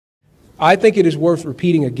I think it is worth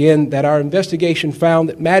repeating again that our investigation found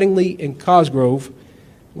that Mattingly and Cosgrove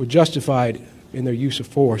were justified in their use of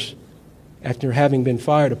force after having been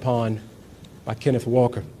fired upon by Kenneth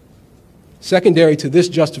Walker. Secondary to this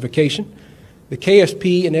justification, the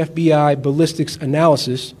KSP and FBI ballistics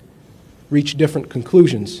analysis reached different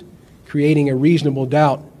conclusions, creating a reasonable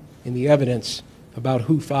doubt in the evidence about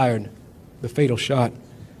who fired the fatal shot.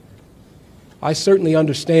 I certainly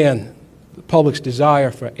understand the public's desire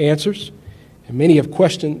for answers, and many have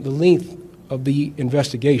questioned the length of the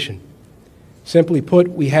investigation. Simply put,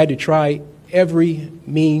 we had to try every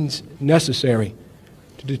means necessary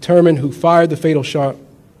to determine who fired the fatal shot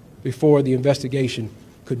before the investigation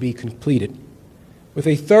could be completed. With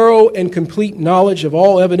a thorough and complete knowledge of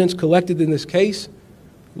all evidence collected in this case,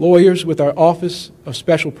 lawyers with our Office of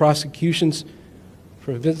Special Prosecutions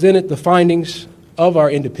presented the findings of our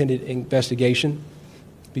independent investigation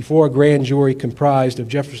before a grand jury comprised of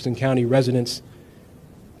Jefferson County residents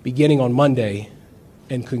beginning on Monday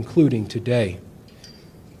and concluding today.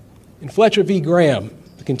 In Fletcher v. Graham,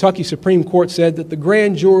 the Kentucky Supreme Court said that the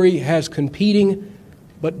grand jury has competing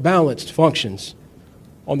but balanced functions.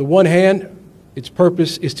 On the one hand, its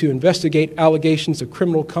purpose is to investigate allegations of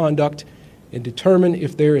criminal conduct and determine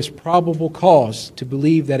if there is probable cause to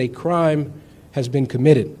believe that a crime has been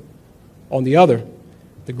committed. On the other,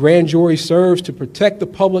 the grand jury serves to protect the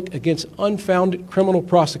public against unfounded criminal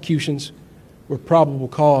prosecutions where probable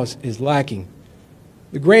cause is lacking.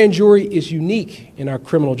 The grand jury is unique in our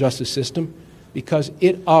criminal justice system because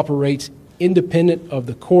it operates independent of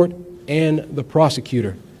the court and the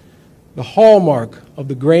prosecutor. The hallmark of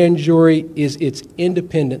the grand jury is its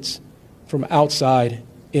independence from outside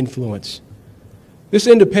influence. This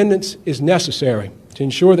independence is necessary to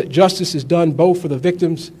ensure that justice is done both for the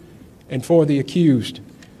victims and for the accused.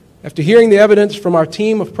 After hearing the evidence from our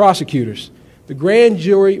team of prosecutors, the grand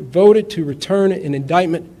jury voted to return an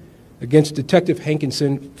indictment against Detective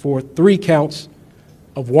Hankinson for 3 counts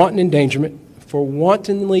of wanton endangerment for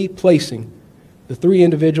wantonly placing the 3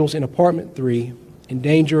 individuals in apartment 3 in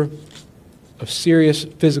danger of serious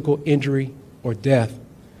physical injury or death.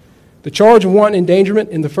 The charge of wanton endangerment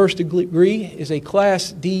in the first degree is a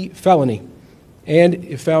Class D felony, and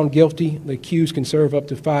if found guilty, the accused can serve up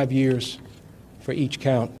to 5 years for each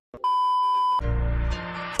count.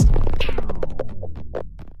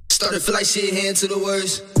 Started to feel like shit, hand to the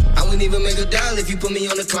worst. I wouldn't even make a dial if you put me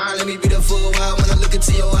on the climb. Let me be there for a while. When I look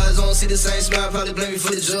into your eyes, I don't see the same smile. Probably blame me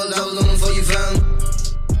for the drugs I was on before you found me.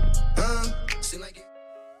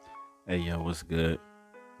 Hey yo, what's good?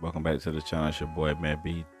 Welcome back to the channel. It's your boy Matt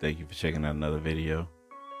B. Thank you for checking out another video.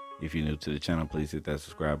 If you're new to the channel, please hit that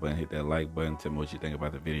subscribe button, hit that like button, tell me what you think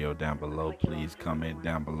about the video down below. Please comment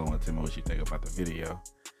down below and tell me what you think about the video.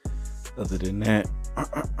 Other than that,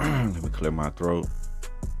 let me clear my throat.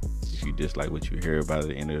 If you dislike what you hear about at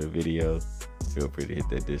the end of the video, feel free to hit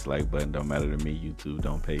that dislike button. Don't matter to me. YouTube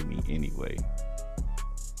don't pay me anyway.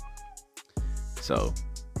 So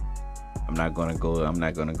I'm not gonna go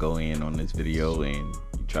in on this video and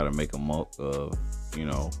try to make a mock of, you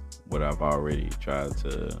know, what I've already tried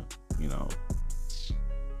to, you know,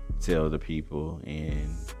 tell the people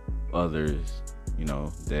and others, you know,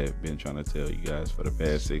 that have been trying to tell you guys for the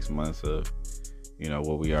past 6 months of, you know,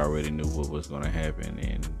 what we already knew what was going to happen.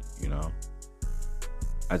 And, you know,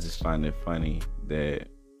 I just find it funny that,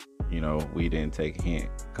 you know, we didn't take a hint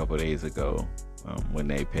a couple days ago when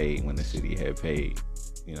the city had paid,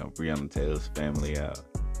 you know, Breonna Taylor's family out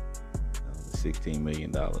 $16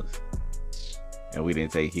 million. And we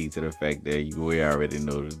didn't take heed to the fact that we already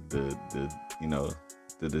know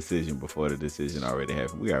the decision before the decision already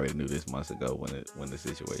happened. We already knew this months ago when the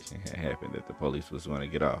situation had happened that the police was going to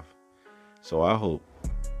get off. So I hope,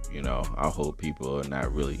 you know, people are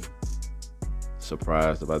not really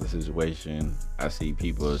surprised about the situation. I see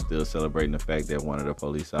people are still celebrating the fact that one of the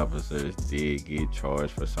police officers did get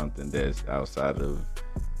charged for something that's outside of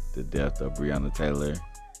the death of Breonna Taylor.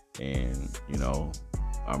 And, you know,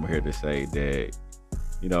 I'm here to say that,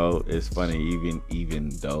 you know, it's funny, even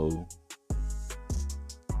though,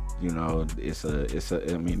 you know, it's a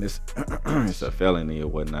felony or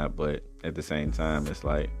whatnot, but at the same time, it's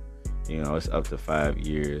like, you know, it's up to 5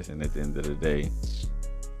 years, and at the end of the day,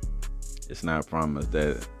 it's not promised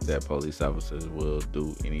that police officers will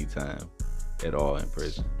do any time at all in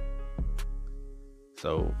prison.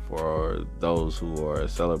 So for those who are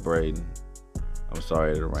celebrating, I'm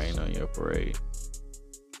sorry to rain on your parade.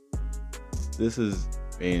 This is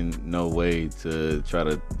in no way to try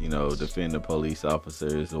to, you know, defend the police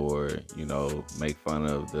officers or, you know, make fun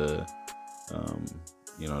of the,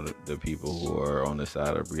 you know, the people who are on the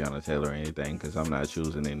side of Breonna Taylor or anything, because I'm not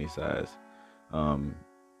choosing any sides.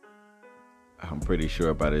 I'm pretty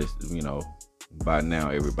sure by this, by now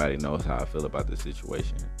everybody knows how I feel about this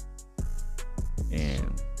situation.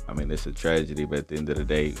 And I mean, it's a tragedy, but at the end of the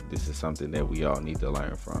day, this is something that we all need to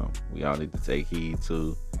learn from. We all need to take heed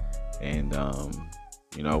to, and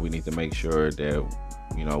we need to make sure that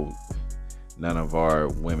none of our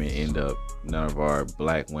women none of our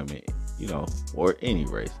black women, or any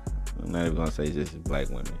race. I'm not even gonna say just black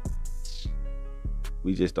women.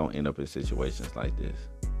 We just don't end up in situations like this.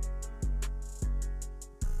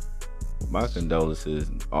 My condolences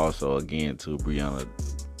also again to Breonna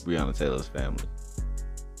Taylor's family.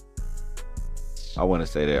 I want to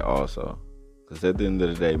say that also, because at the end of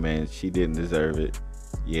the day, man, she didn't deserve it.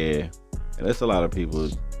 Yeah, and there's a lot of people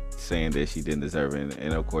saying that she didn't deserve it,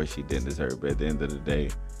 and of course she didn't deserve it. But at the end of the day,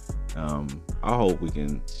 I hope we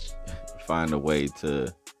can find a way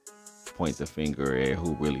to point the finger at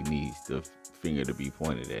who really needs the finger to be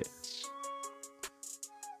pointed at.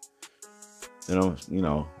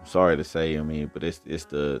 Sorry to say, but it's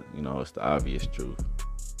the it's the obvious truth.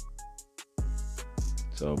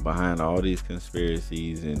 So behind all these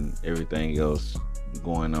conspiracies and everything else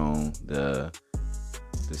going on, the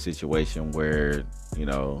situation where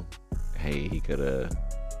hey, he could have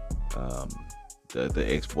the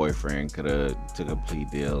ex-boyfriend could have took a plea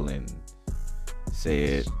deal and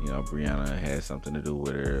said Breonna had something to do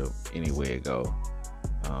with her any way it go.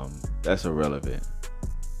 That's irrelevant.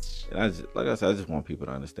 And I just want people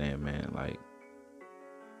to understand, man, like,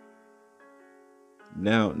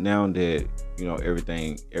 now that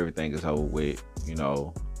everything is over with,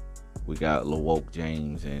 we got LaWoke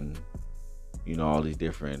James and all these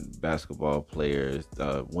different basketball players,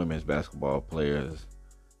 women's basketball players,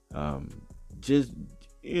 just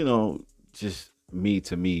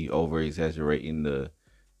me over exaggerating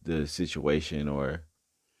the situation or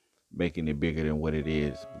making it bigger than what it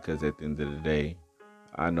is, because at the end of the day,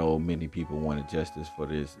 I know many people wanted justice for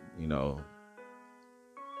this,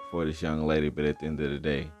 for this young lady, but at the end of the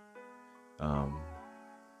day,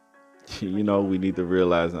 we need to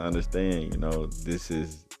realize and understand, this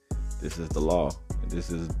is the law, and this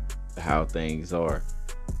is how things are.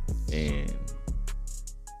 And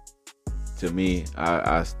to me,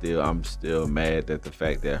 I'm still mad at the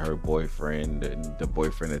fact that her boyfriend, the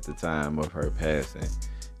boyfriend at the time of her passing,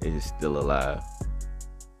 is still alive.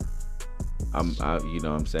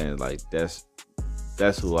 I'm saying, like, that's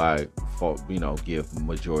who I fault, give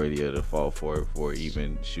majority of the fault for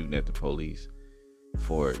even shooting at the police,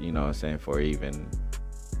 for for even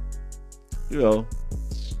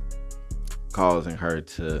causing her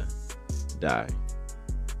to die.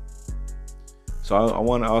 So I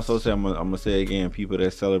want to also say, I'm gonna say again, people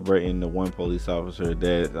that celebrating the one police officer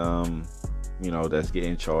that that's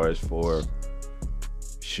getting charged for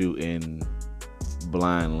shooting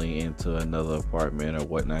blindly into another apartment or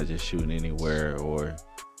whatnot, just shooting anywhere or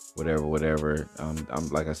whatever. I'm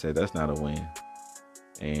like I said, that's not a win.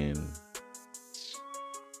 And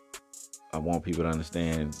I want people to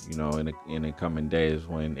understand, in the coming days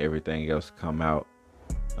when everything else come out,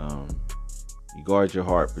 you guard your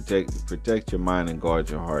heart, protect your mind and guard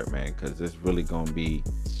your heart, man, because it's really gonna be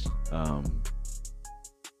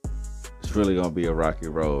a rocky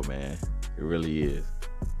road, man. It really is.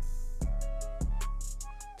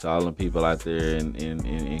 To all the people out there in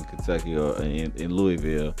Kentucky or in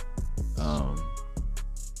Louisville,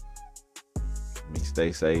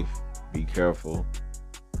 stay safe, be careful.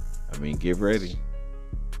 Get ready.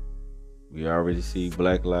 We already see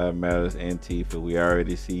Black Lives Matter, Antifa. We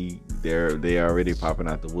already see they already popping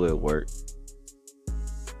out the woodwork.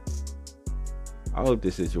 I hope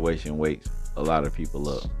this situation wakes a lot of people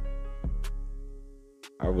up.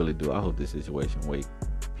 I really do. I hope this situation wakes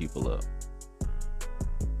people up.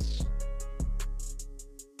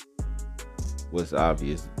 What's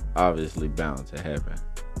obviously bound to happen.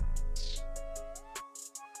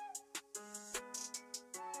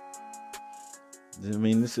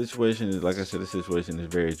 This situation is, like I said, the situation is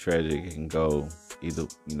very tragic. It can go either,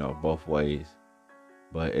 both ways.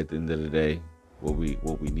 But at the end of the day, what we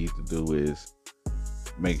need to do is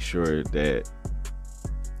make sure that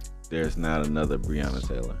there's not another Breonna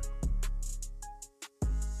Taylor,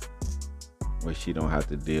 where she don't have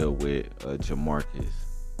to deal with Jamarcus.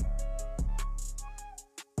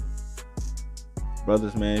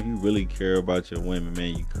 Brothers, man, if you really care about your women,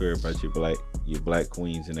 man, you care about your black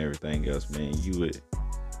queens and everything else, man, you would,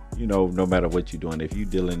 no matter what you're doing, if you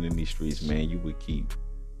dealing in these streets, man, you would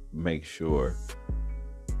make sure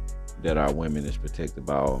that our women is protected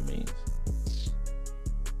by all means.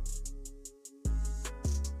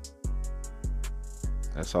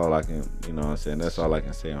 That's all I can, that's all I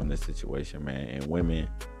can say on this situation, man. And women,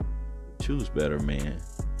 choose better, man.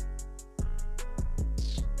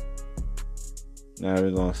 Not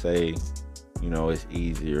even gonna say, you know, it's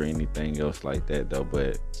easy or anything else like that though.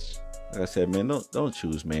 But like I said, man, don't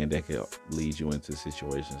choose man that can lead you into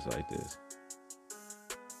situations like this.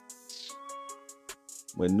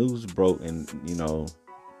 When news broke and, you know,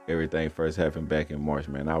 everything first happened back in March,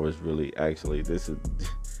 man, I was really, actually, this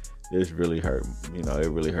really hurt, you know, it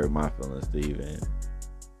really hurt my feelings to even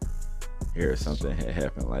hear something had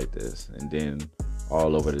happened like this. And then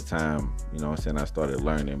all over the time, you know what I'm saying, I started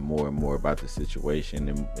learning more and more about the situation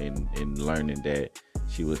and learning that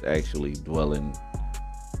she was actually dwelling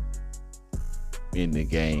in the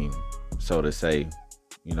game, so to say,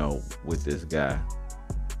 you know, with this guy.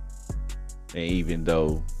 And even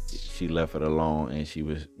though she left it alone and she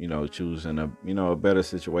was, you know, choosing a, you know, a better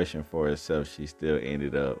situation for herself, she still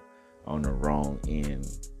ended up on the wrong end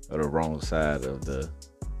or the wrong side of the,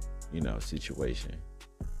 you know, situation.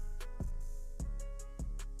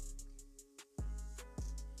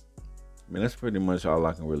 I mean, that's pretty much all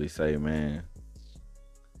I can really say, man.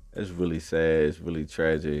 It's really sad. It's really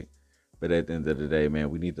tragic. But at the end of the day, man,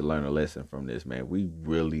 we need to learn a lesson from this, man. We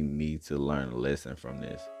really need to learn a lesson from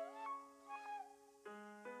this.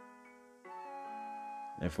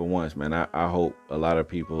 And for once, man, I hope a lot of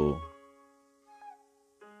people,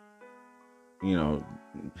 you know,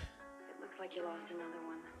 it looks like you lost another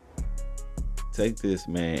one. Take this,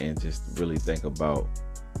 man, and just really think about,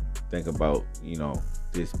 you know,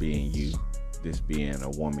 this being you, this being a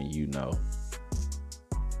woman, you know.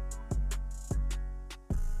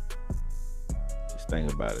 Just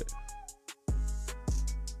think about it.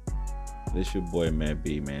 This your boy, Man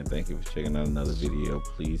B, man. Thank you for checking out another video.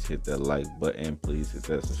 Please hit that like button. Please hit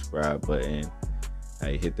that subscribe button.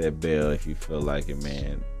 Hey, hit that bell if you feel like it,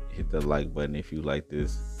 man. Hit the like button if you like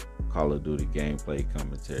this Call of Duty gameplay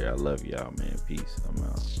commentary. I love y'all, man. Peace. I'm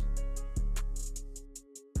out.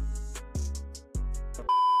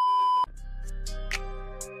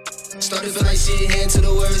 Started feel like shit, heading to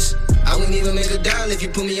the worst. I wouldn't even make a dial if you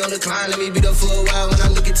put me on the climb. Let me be there for a while. When I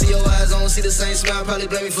look into your eyes, I don't see the same smile. Probably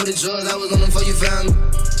blame me for the drugs. I was on them before you found me.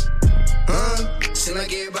 Seem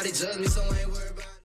like everybody judged me, so I ain't worried.